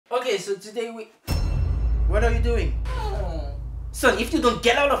Okay, so today we... What are you doing? Son, if you don't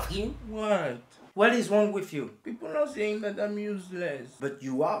get out of here... What? What is wrong with you? People are saying that I'm useless. But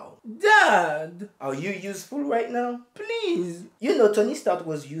you are. Dad! Are you useful right now? Please! You know Tony Stark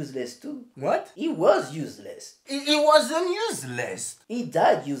was useless too. What? He was useless. He wasn't useless. He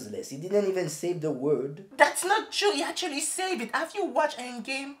died useless. He didn't even save the world. That's not true. He actually saved it. Have you watched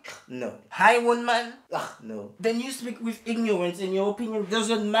Endgame? No. Iron Man? No. Then you speak with ignorance and your opinion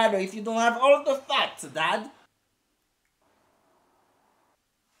doesn't matter if you don't have all the facts, Dad.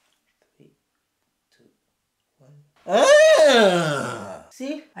 3, 2, 1.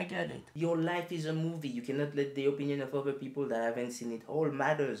 See? I get it. Your life is a movie. You cannot let the opinion of other people that haven't seen it all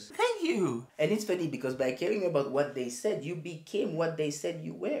matters. Thank you. And it's funny because by caring about what they said, you became what they said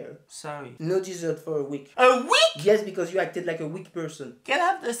you were. Sorry. No dessert for a week. A week? Yes, because you acted like a weak person. Can I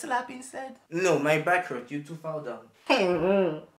have the slap instead? No, my back hurt. You're too far down.